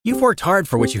You've worked hard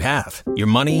for what you have. Your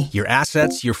money, your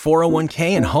assets, your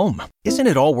 401k, and home. Isn't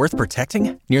it all worth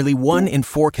protecting? Nearly 1 in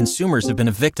 4 consumers have been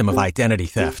a victim of identity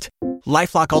theft.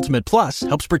 LifeLock Ultimate Plus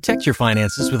helps protect your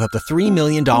finances with up to $3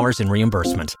 million in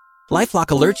reimbursement. LifeLock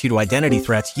alerts you to identity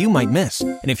threats you might miss.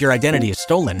 And if your identity is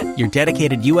stolen, your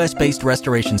dedicated U.S.-based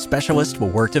restoration specialist will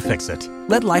work to fix it.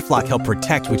 Let LifeLock help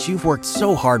protect what you've worked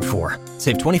so hard for.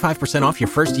 Save 25% off your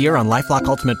first year on LifeLock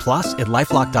Ultimate Plus at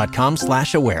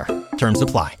LifeLock.com/aware. Terms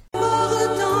apply.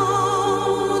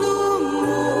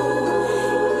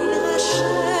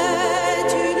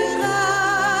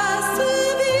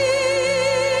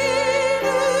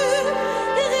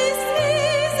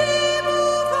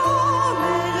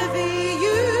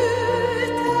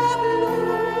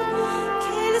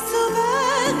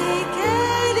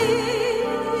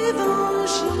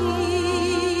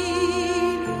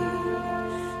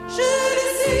 Je le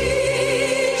suis,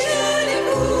 je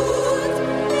l'écoute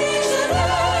et je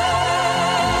le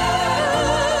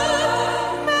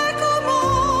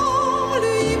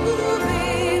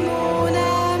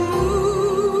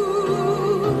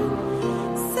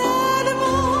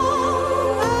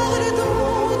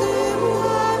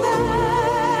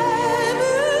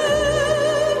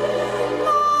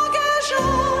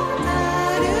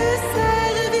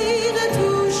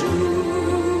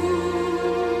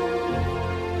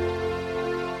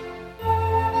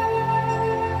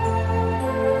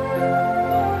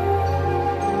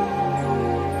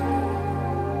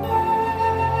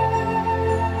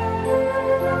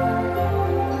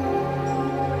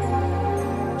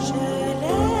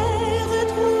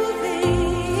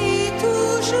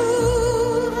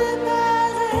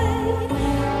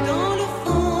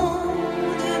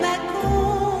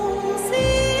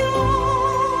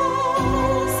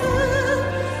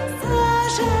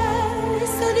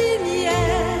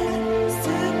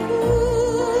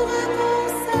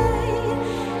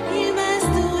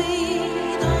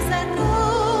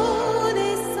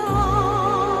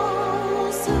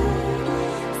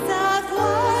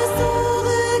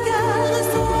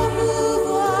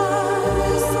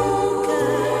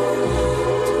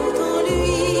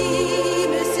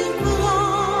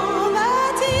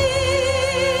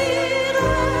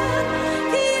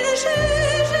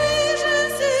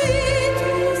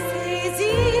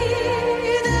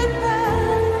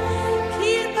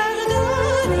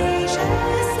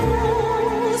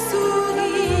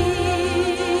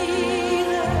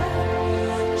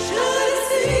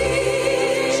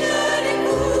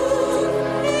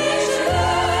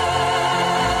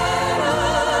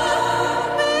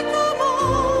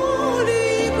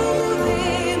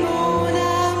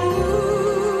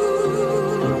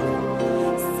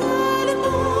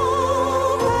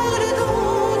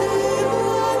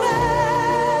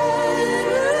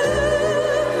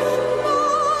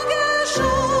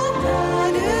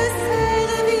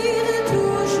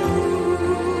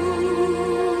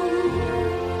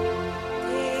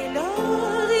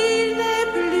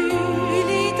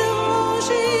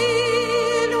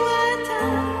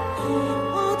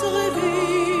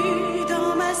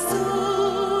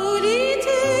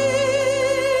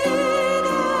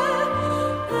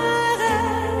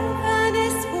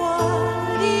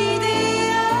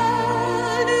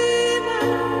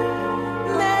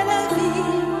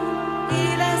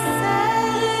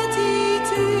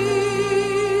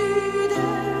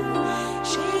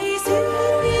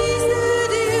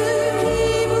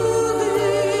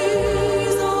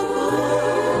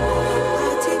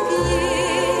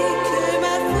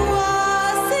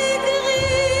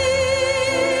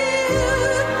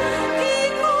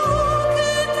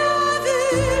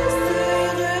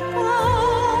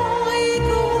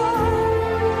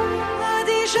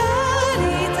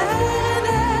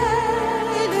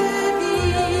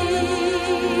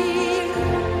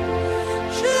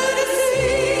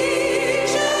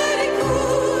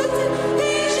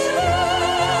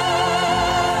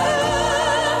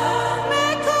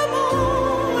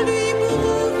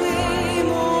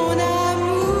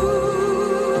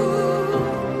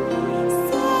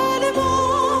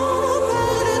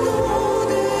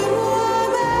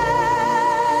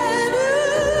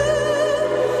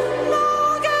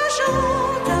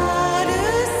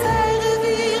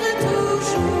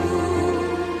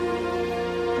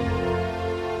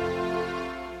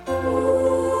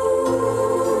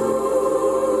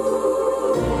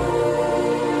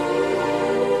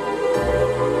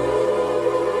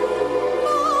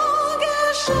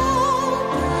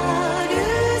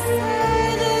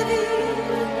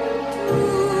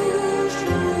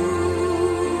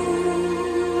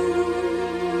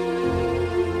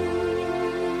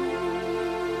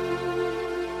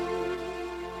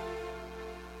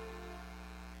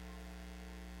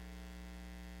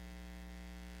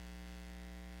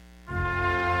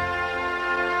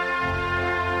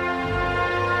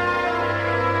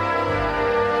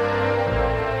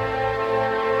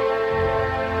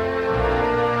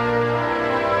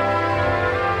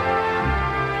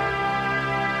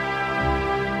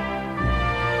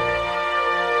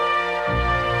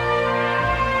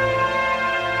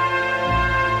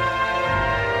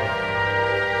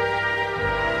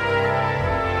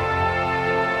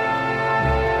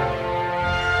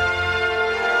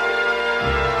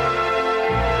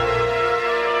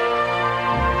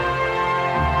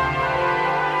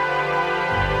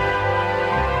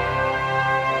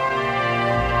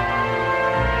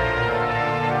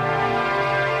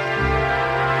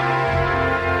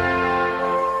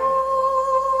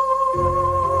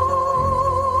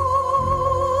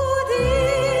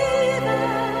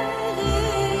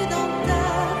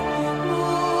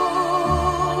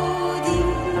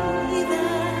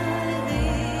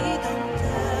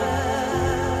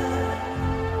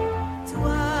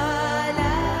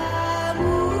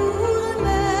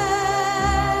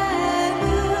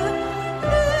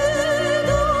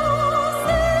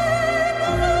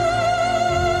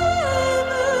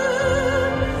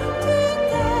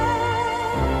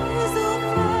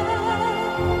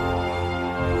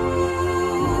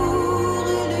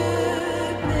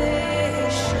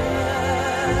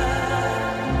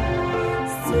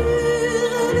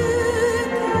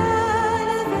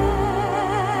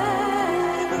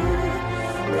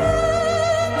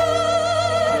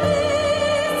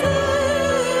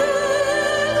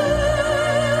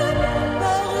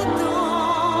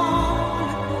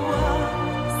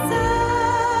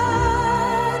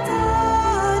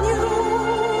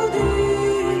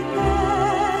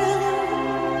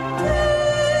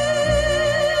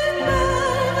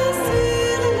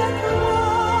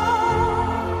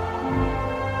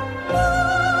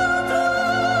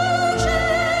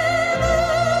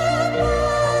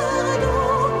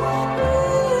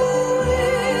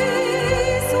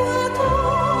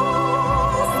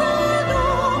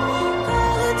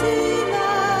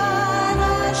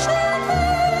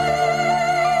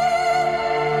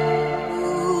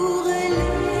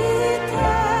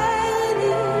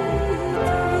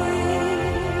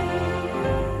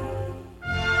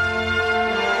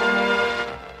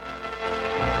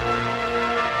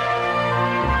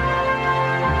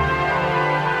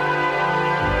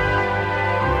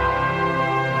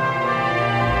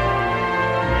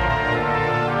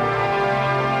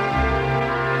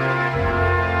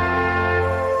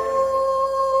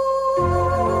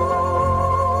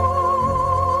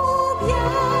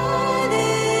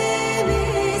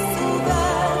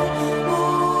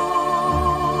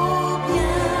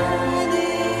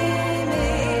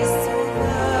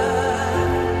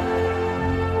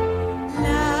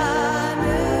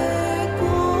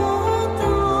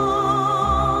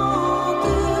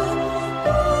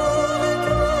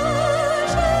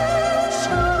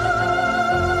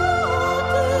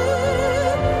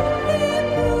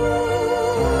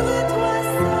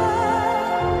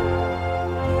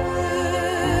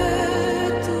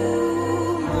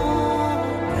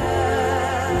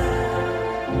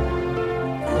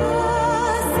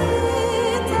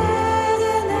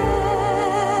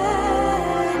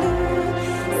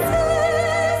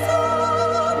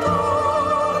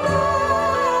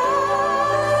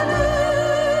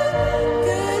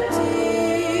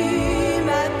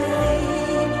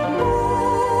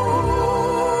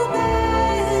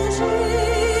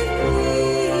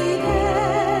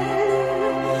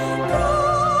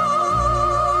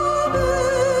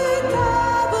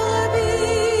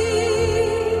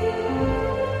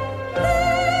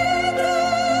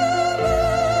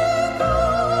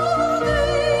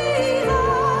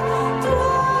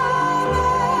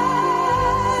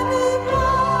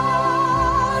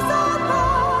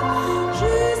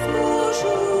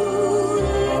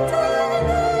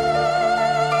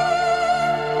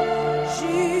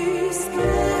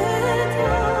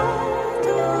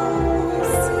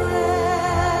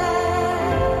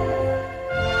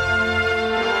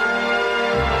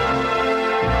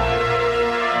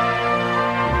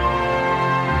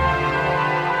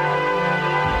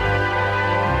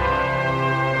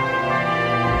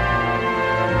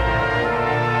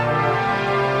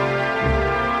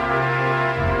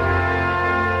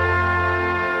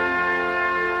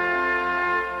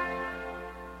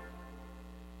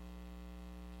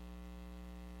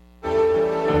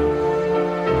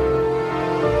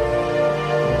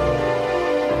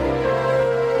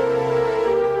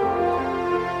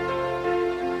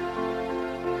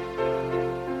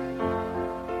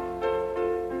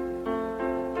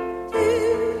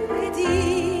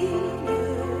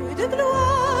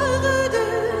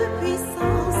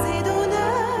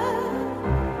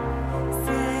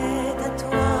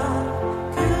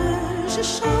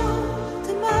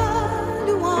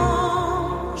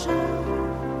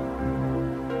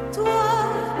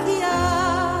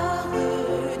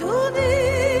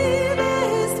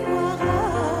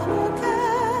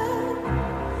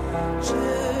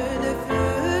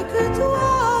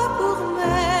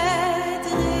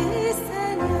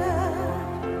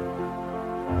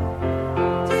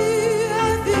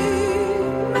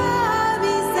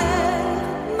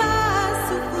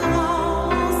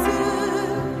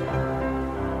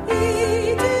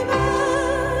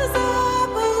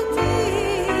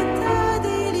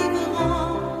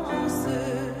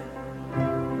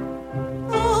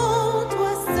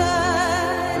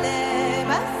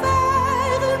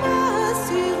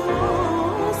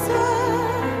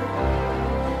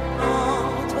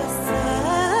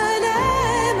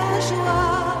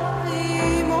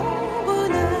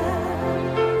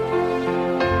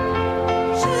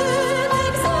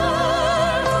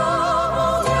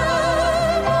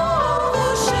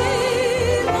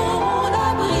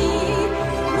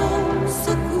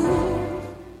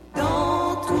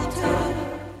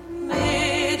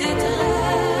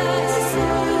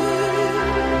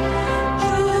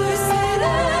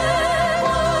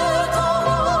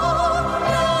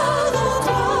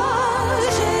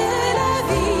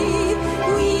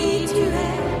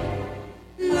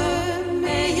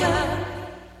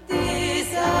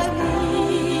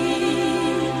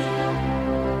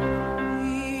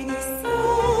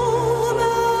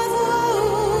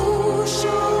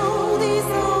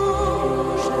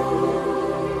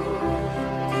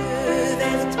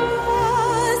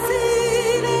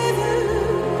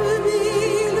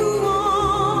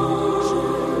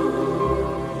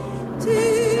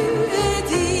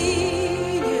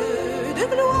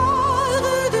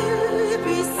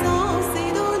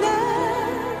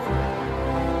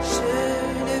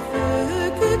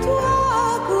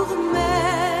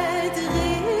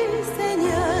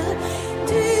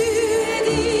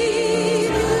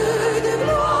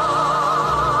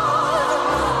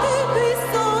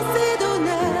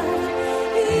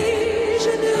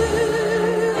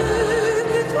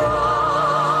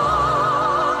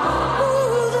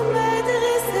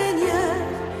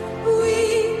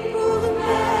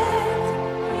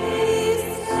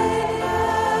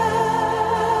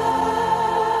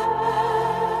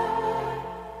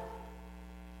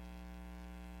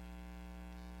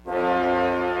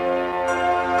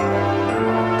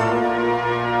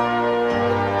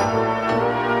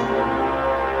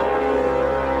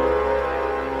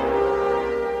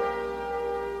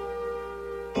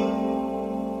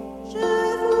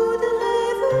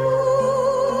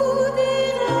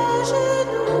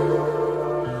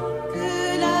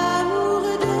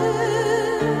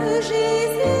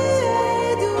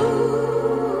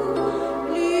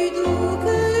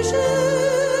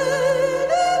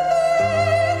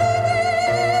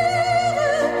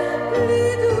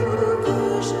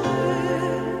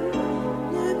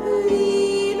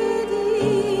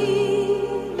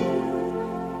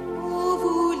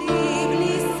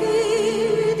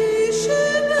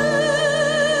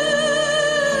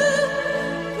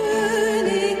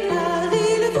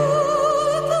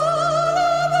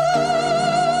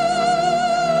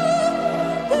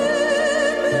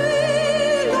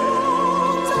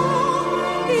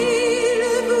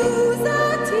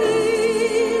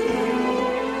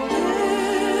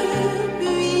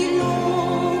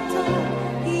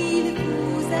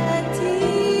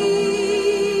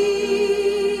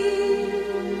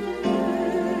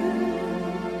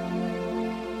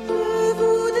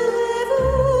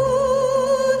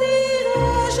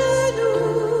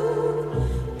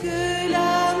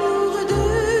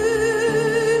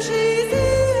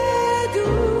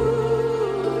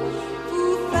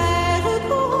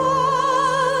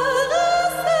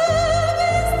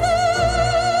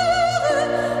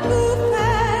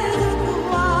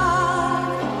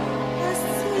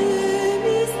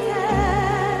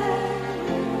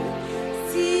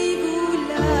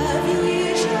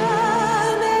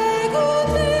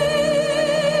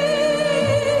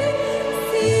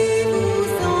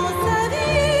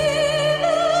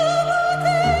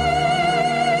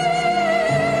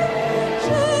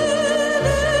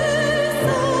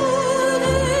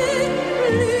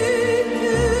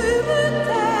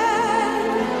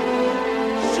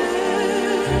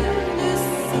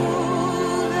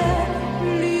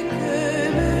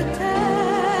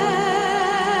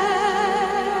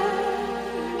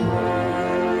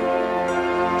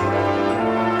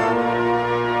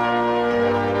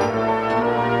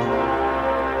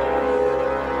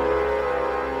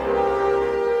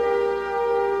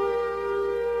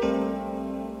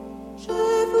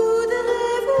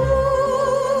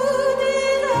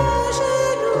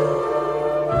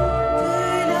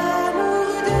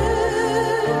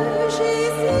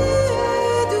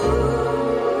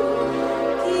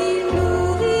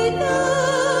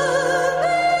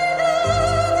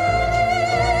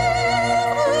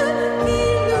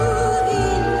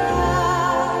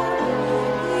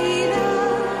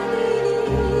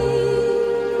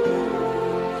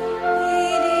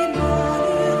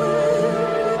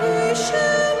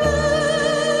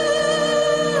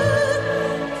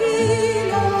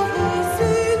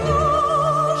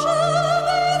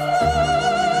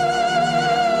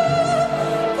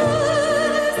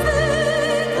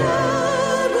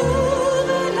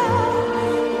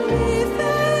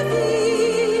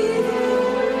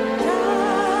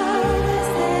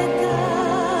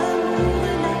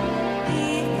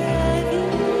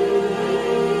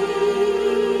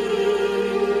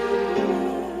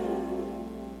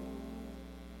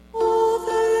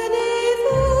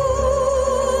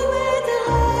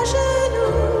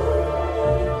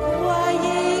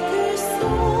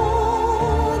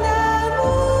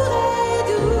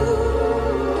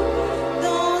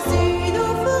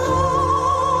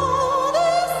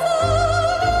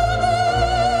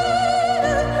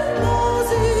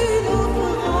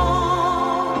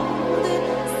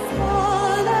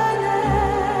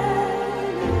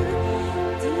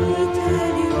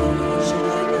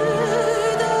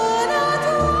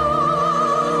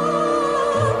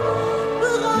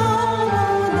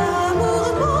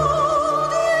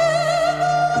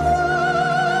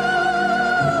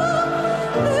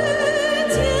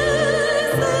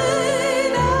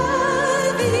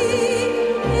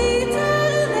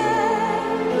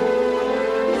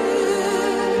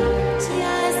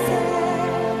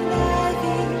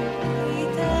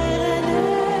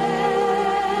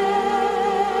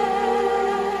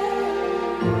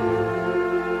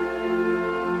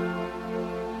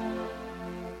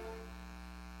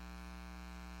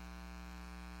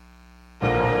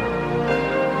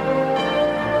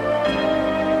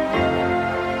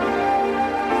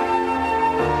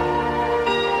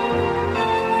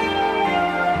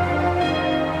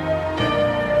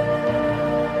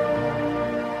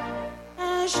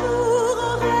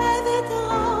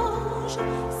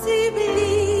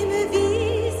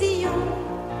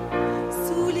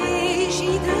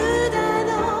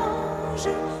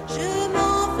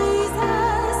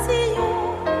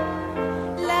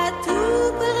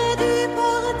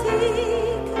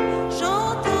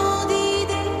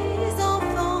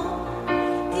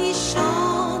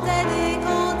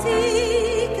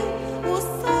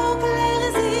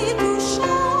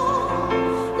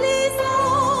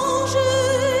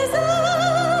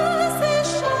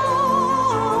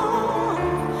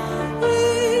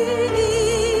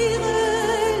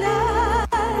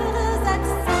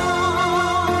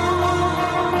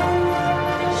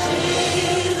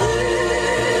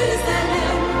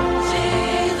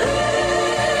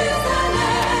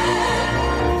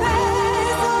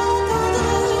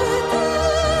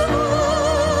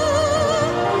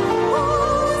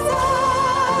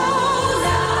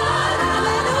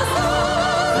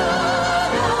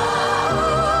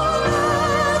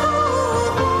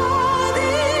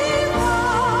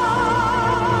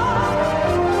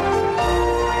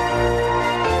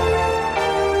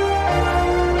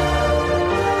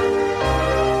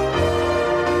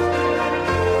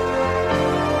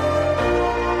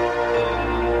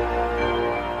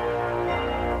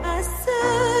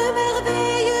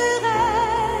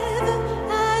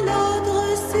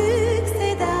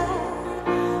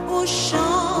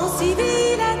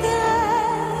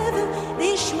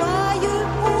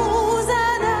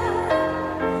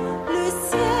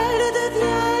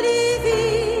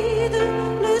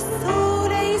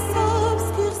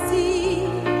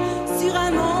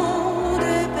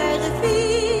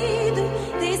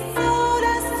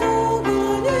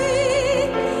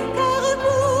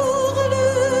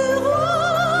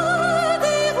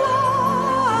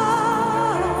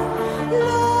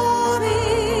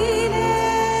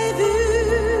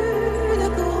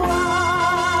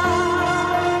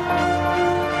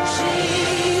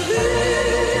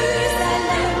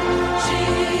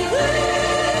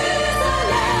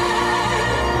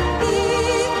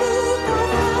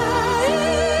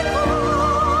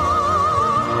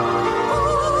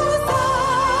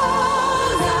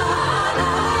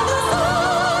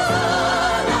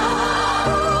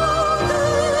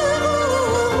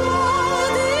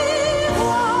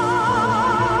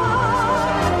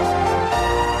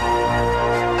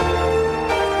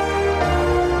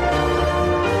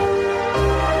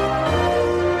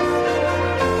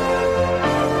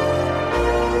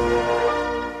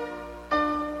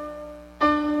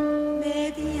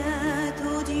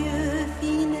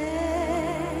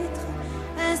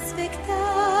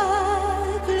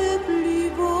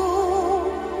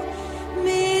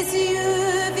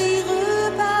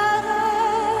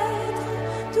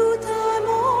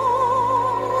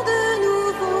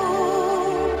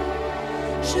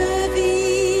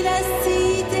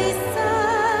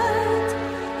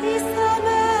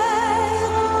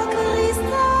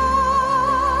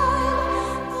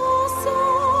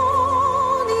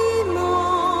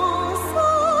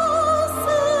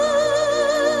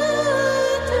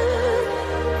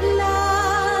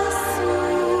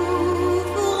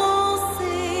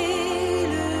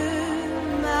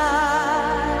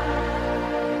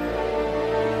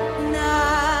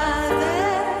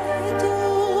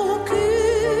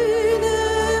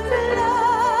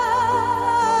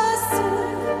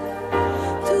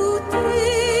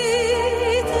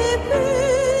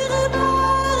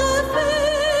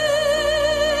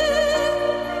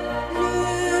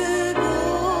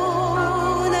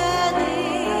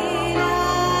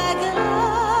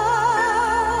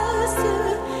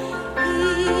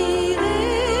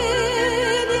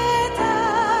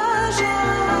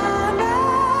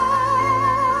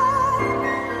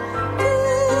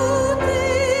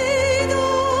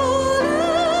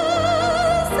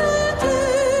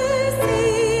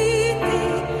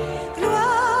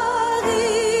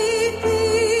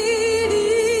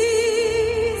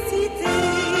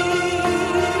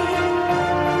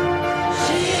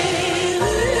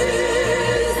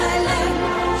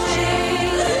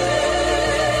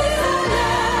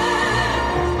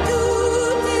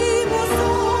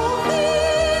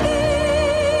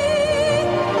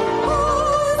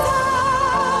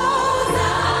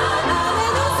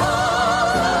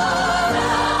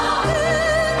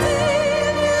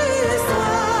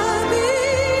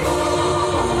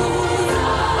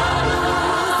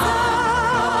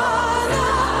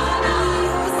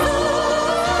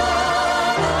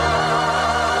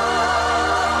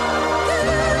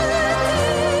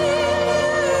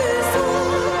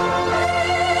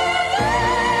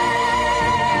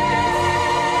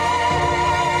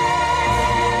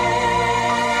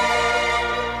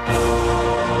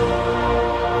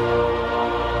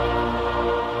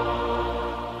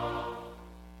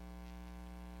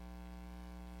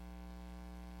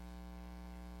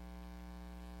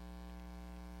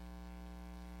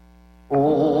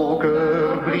Au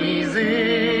cœur brisé,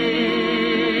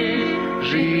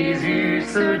 Jésus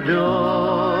se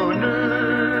donne.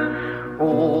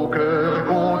 Au cœur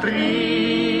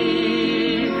contrit,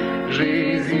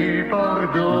 Jésus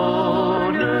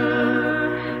pardonne.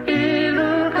 Et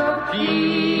le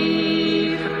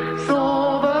captif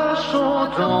s'en va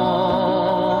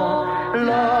chantant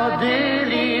la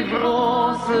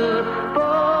délivrance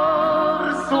par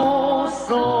son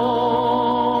sang.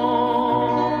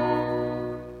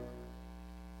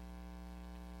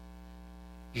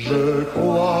 Je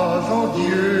crois en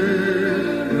Dieu,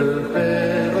 le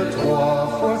Père trois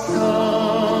fois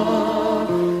saint,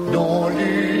 dont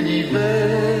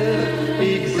l'univers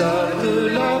exalte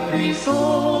la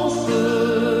puissance,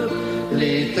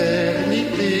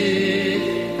 l'éternité,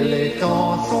 les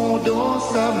temps sont dans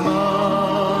sa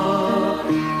main,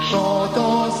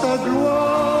 chantant sa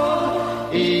gloire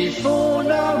et son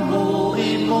amour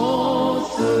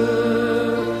immense.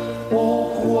 On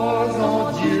croit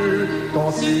en Dieu, ton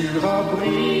sûr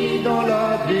abri dans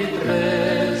la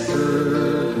détresse.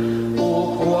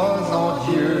 On croit en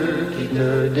Dieu qui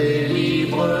te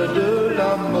délivre de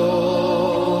la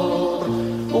mort.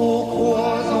 On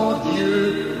croit en Dieu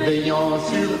veillant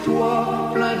sur toi,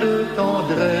 plein de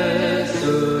tendresse.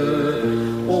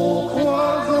 On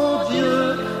croit en Dieu,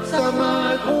 sa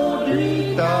main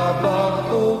conduit ta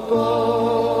barque au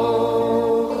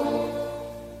port.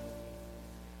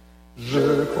 Je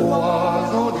crois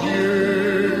en Dieu,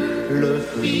 le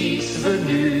Fils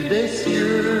venu des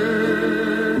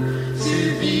cieux,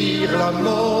 subir la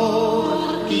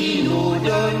mort qui nous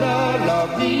donna la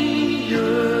vie.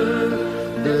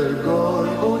 De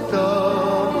Golgotha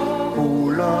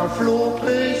coule un flot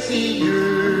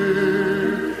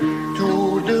précieux,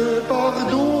 tout de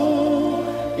pardon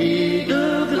et de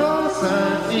grâce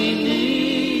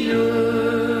infinie.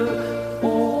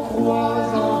 On croit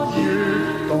en Dieu,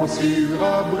 ton sûr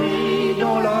abri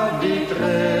dans la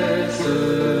détresse.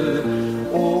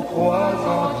 On croit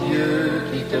en Dieu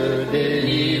qui te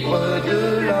délivre de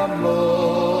la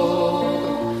mort.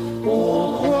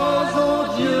 On croit en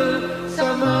Dieu, sa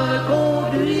main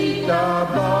conduit ta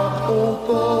barque au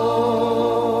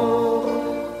port.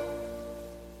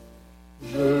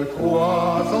 Je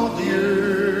crois en Dieu,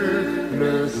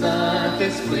 le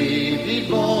Saint-Esprit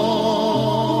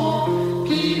vivant,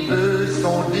 qui veut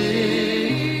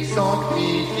sonder,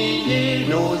 sanctifier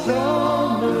nos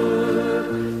âmes,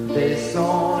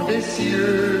 descend des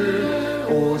cieux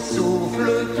au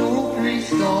souffle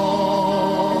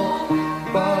tout-puissant.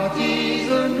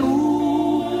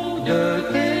 Baptise-nous de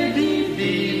tes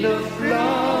divines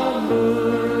flammes.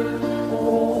 On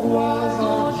croit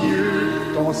en Dieu,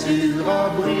 ton sûr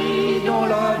abri dans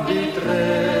la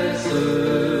détresse.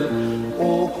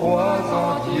 On croit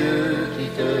en Dieu qui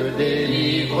te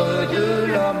délivre de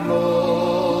la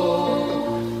mort.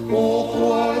 On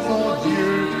croit en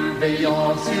Dieu,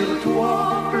 veillant sur toi,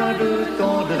 plein de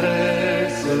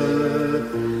tendresse.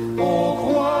 On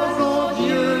croit en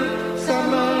Dieu, sa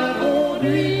main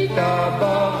conduit ta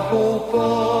barque au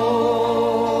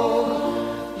port.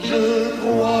 Je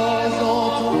crois en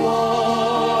toi,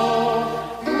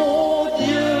 mon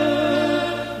Dieu,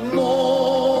 mon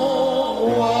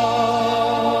roi.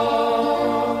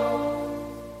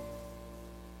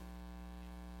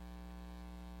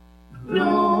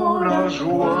 Dans la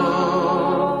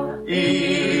joie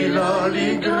et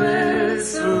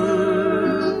l'allégresse,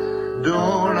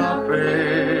 dans la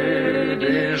paix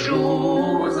des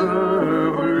jours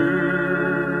heureux,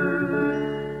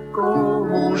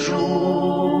 comme au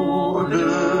jour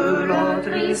de la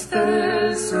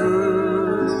tristesse,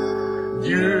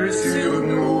 Dieu sur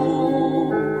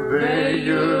nous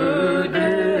veille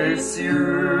des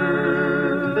cieux.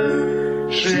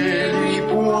 Chez lui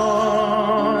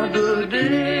point de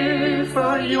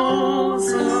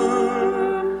défaillance,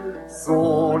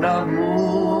 son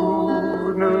amour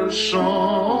ne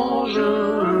change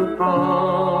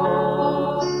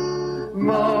pas.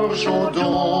 Marchons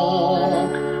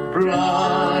donc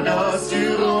plein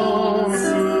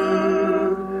d'assurance,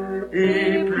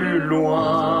 et plus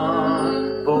loin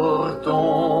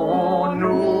portons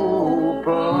nos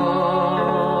pas.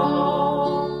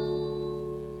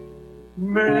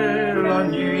 Mais la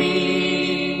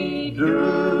nuit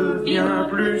devient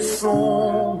plus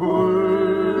sombre,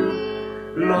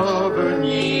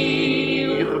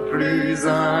 l'avenir plus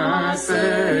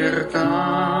incertain.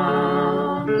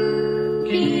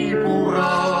 Qui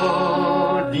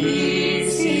pourra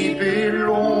dissiper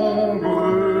l'ombre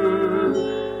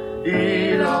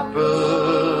et la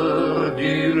peur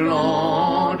du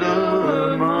lendemain?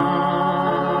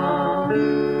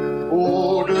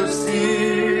 Au-dessus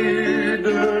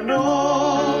de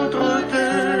notre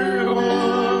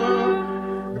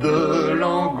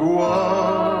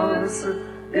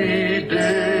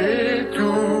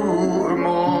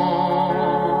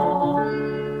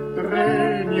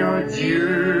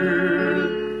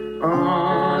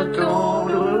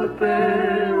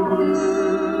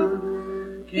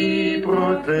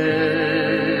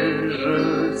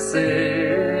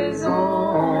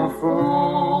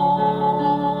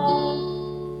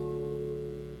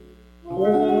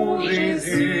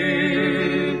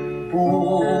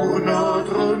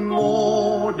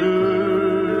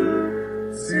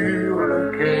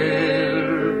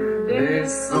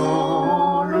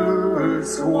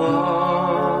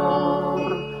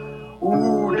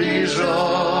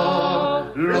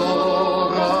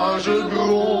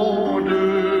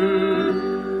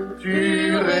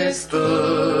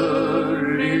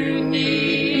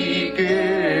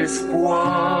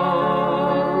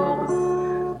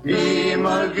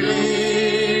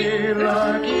malgré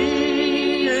l'inquiétude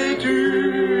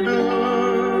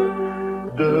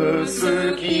de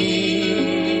ceux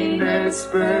qui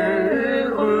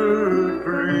n'espèrent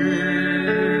plus.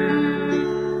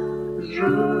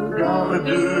 Je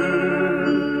garde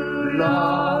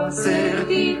la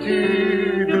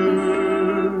certitude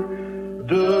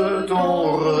de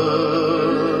ton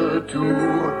retour,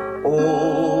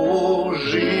 ô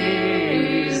Jésus.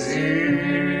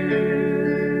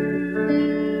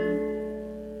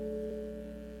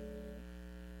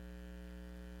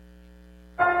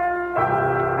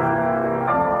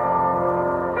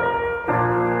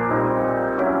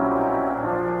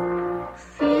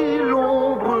 Si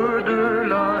l'ombre de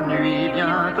la nuit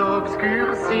vient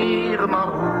obscurcir ma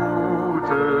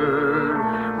route,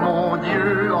 mon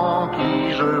Dieu en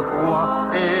qui je crois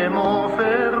est mon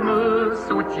ferme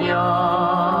soutien.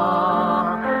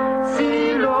 Si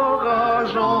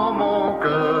l'orage en mon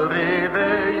cœur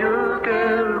éveille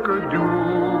quelques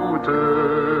doutes,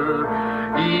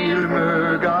 il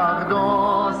me garde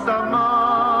dans sa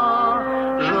main,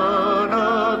 je ne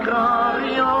crains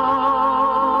rien.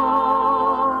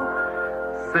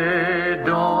 C'est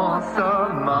dans sa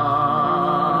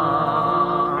main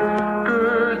que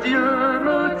Dieu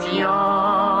me tient.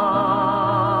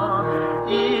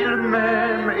 Il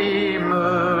m'aime, il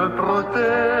me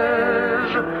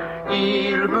protège,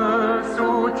 il me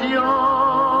soutient.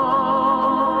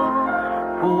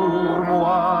 Pour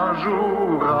moi,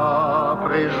 jour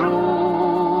après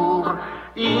jour,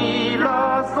 il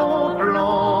a son plan.